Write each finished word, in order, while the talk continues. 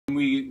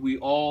we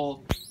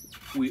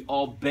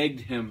all begged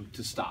him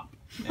to stop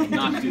and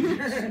not do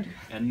this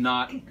and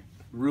not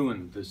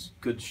ruin this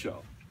good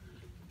show.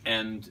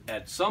 And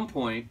at some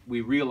point,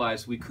 we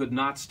realized we could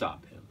not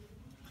stop him,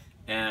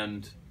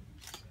 and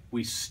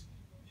we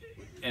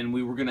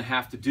were going to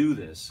have to do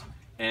this.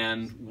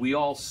 And we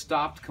all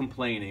stopped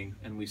complaining,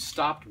 and we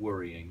stopped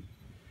worrying,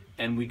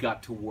 and we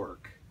got to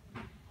work.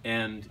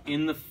 And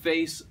in the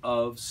face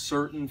of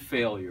certain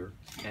failure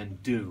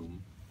and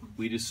doom,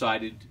 we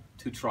decided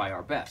to try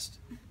our best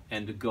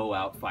and to go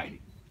out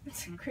fighting.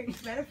 It's a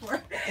great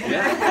metaphor.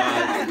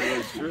 Yeah,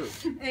 it's true.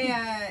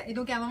 Et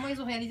donc à un moment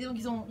ils ont réalisé, donc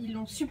ils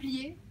l'ont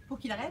supplié pour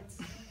qu'il arrête.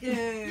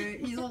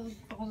 Ils ont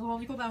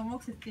rendu compte à un moment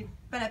que c'était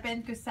pas la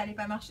peine, que ça allait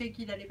pas marcher,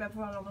 qu'il allait pas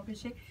pouvoir l'en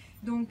empêcher.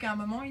 Donc à un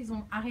moment ils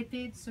ont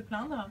arrêté de se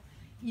plaindre,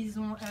 ils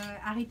ont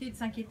arrêté de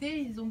s'inquiéter,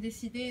 ils ont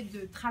décidé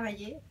de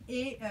travailler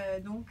et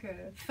donc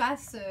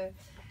face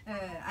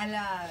à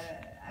la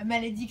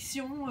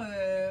malédiction,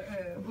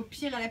 au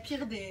pire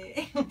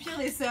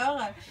des sœurs,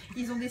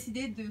 ils ont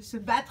décidé de se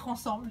battre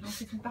ensemble. Donc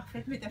c'est une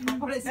parfaite métaphore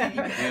pour la série.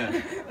 Yeah.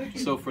 Okay.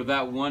 So for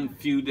that one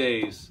few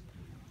days,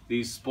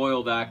 these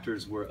spoiled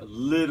actors were a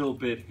little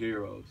bit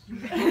heroes.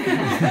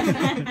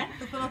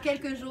 Donc pendant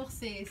quelques jours,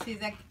 ces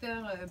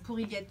acteurs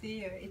pourri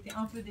gâtés étaient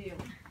un peu des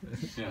héros.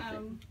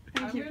 Yeah.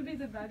 I will be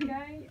the bad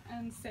guy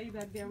and say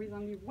that there is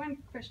only one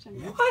question.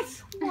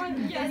 What?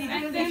 One, yes.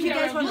 And If you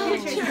guys want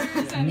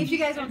pictures. and If you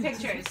guys want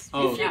pictures.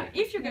 Oh.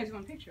 if you guys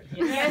want pictures.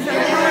 Yes.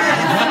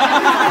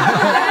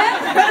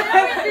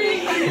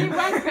 Only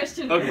one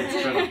question. Okay,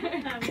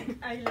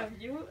 I love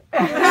you.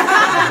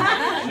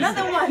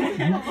 Another one.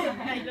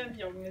 I love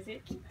your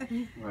music.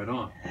 Right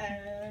on.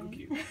 Thank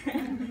you.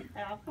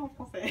 Alors après en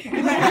français.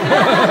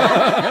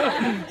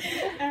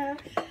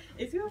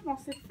 Est-ce que vous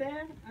pensez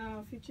faire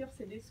un futur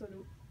CD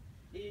solo?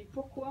 Et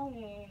pourquoi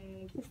on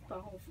ne trouve pas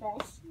en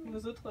France nos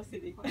autres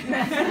CD?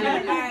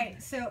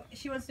 Alright, so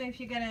she wants to know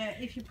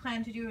if you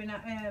plan to do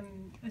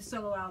a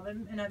solo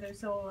album, another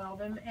solo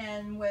album,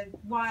 and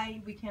why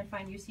we can't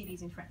find your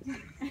CDs in France.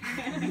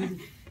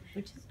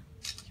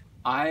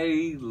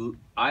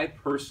 I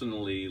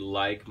personally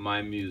like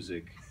my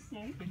music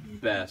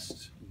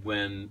best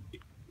when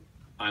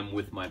I'm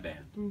with my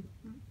band.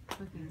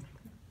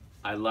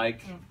 I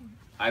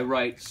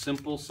write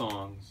simple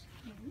songs,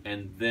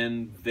 and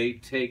then they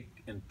take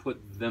and put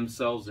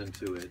themselves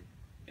into it,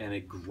 and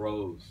it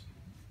grows.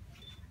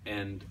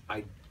 And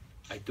I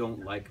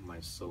don't like my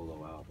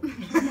solo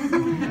albums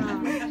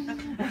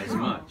as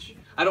much.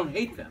 I don't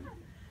hate them,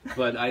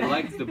 but I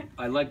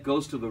like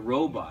Ghost of the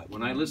Robot.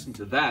 When I listen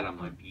to that, I'm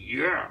like,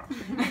 yeah.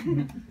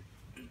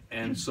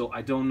 And so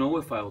I don't know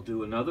if I'll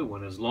do another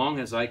one. As long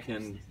as I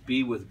can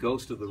be with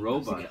Ghost of the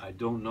Robot, I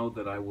don't know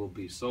that I will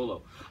be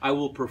solo. I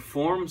will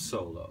perform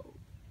solo,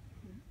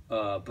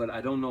 but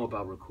I don't know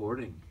about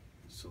recording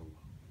solo.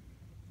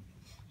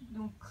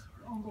 Donc,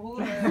 en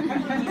gros,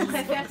 il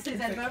préfère ses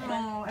albums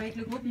avec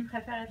le groupe, il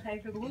préfère être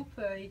avec le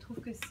groupe, il trouve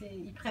que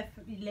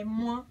il aime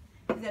moins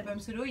les albums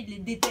solo, il les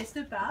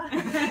déteste pas,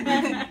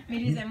 mais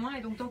il les aime moins,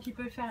 et donc tant qu'il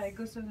peut le faire avec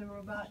Ghost of the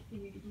Robot,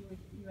 il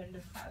va le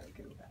faire avec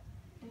eux.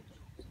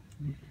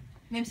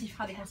 Même s'il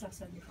fera des concerts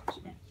seuls des fois.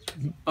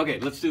 Okay,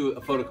 let's do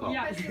a photo call.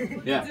 Yeah.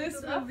 Yeah.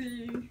 This will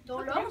be...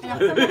 Dans l'ordre.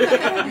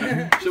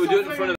 Should we do it in front of